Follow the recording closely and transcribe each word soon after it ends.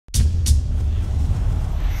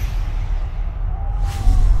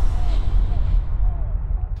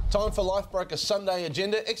Time for Lifebroker Sunday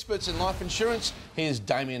Agenda. Experts in life insurance. Here's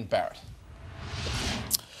Damian Barrett.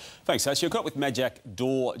 Thanks, Sashi. I caught up with Majak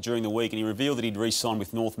Daw during the week and he revealed that he'd re-signed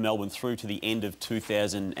with North Melbourne through to the end of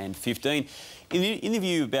 2015. In the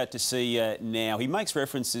interview you're about to see now, he makes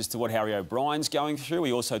references to what Harry O'Brien's going through.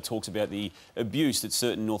 He also talks about the abuse that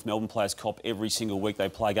certain North Melbourne players cop every single week they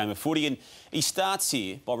play a game of footy. And he starts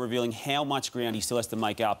here by revealing how much ground he still has to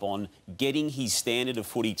make up on getting his standard of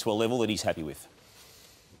footy to a level that he's happy with.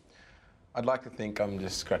 I'd like to think I'm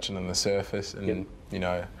just scratching on the surface and, you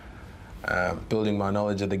know, building my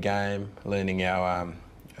knowledge of the game, learning our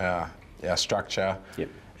structure,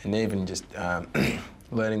 and even just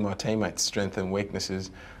learning my teammates' strengths and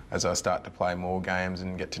weaknesses as I start to play more games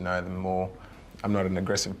and get to know them more. I'm not an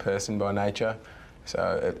aggressive person by nature,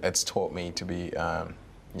 so it's taught me to be,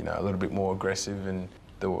 you know, a little bit more aggressive. And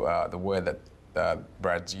the word that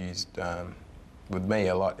Brad's used with me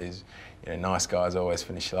a lot is, you know, nice guys always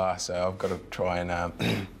finish last. So I've got to try and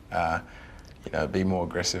you know, be more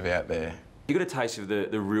aggressive out there. You got a taste of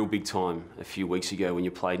the real big time a few weeks ago when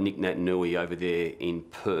you played Nick Naitanui over there in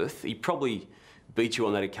Perth. He probably beat you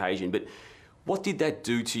on that occasion, but what did that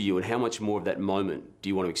do to you and how much more of that moment do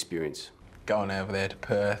you want to experience? Going over there to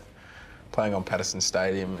Perth, playing on Patterson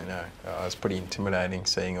Stadium, you know, it was pretty intimidating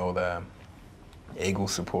seeing all the Eagle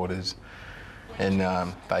supporters, and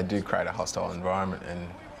they do create a hostile environment, and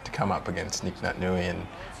to come up against Nick Naitanui, and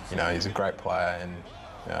you know, he's a great player and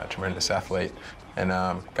a tremendous athlete, and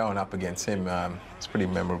going up against him, it's pretty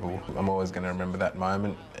memorable. I'm always going to remember that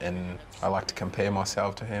moment, and I like to compare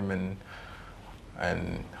myself to him,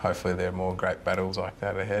 and hopefully there are more great battles like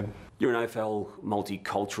that ahead. You're an AFL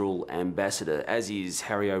multicultural ambassador, as is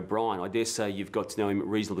Harry O'Brien. I dare say you've got to know him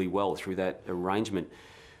reasonably well through that arrangement.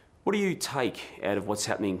 What do you take out of what's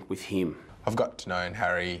happening with him? I've got to know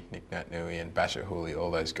Harry, Nick Naitanui and Basher Hooley, all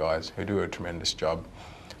those guys who do a tremendous job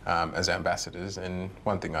as ambassadors. And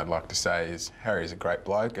one thing I'd like to say is Harry's a great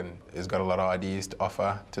bloke and has got a lot of ideas to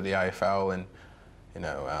offer to the AFL, and you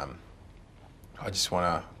know, I just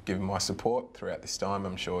want to give him my support throughout this time.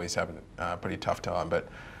 I'm sure he's having a pretty tough time, but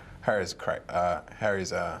Harry's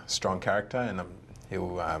a strong character, and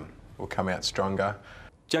he'll will come out stronger.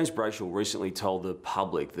 James Brayshaw recently told the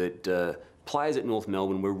public that players at North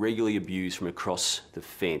Melbourne were regularly abused from across the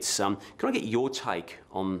fence. Can I get your take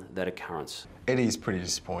on that occurrence? It is pretty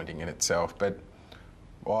disappointing in itself, but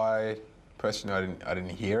I personally I didn't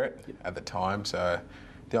hear it at the time. So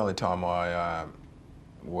the only time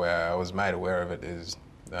where I was made aware of it is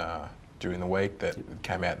during the week that it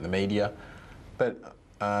came out in the media. But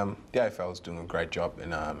the AFL is doing a great job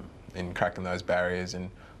in cracking those barriers, and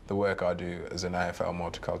the work I do as an AFL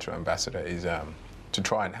multicultural ambassador is to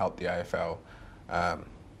try and help the AFL,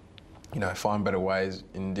 you know, find better ways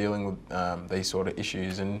in dealing with these sort of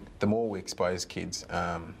issues. And the more we expose kids,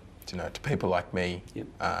 you know, to people like me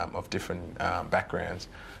of different backgrounds,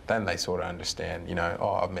 then they sort of understand, you know,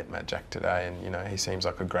 oh, I've met Majak today, and you know, he seems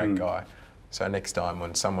like a great guy. So next time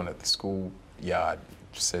when someone at the schoolyard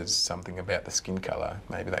says something about the skin colour,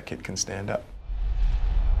 maybe that kid can stand up.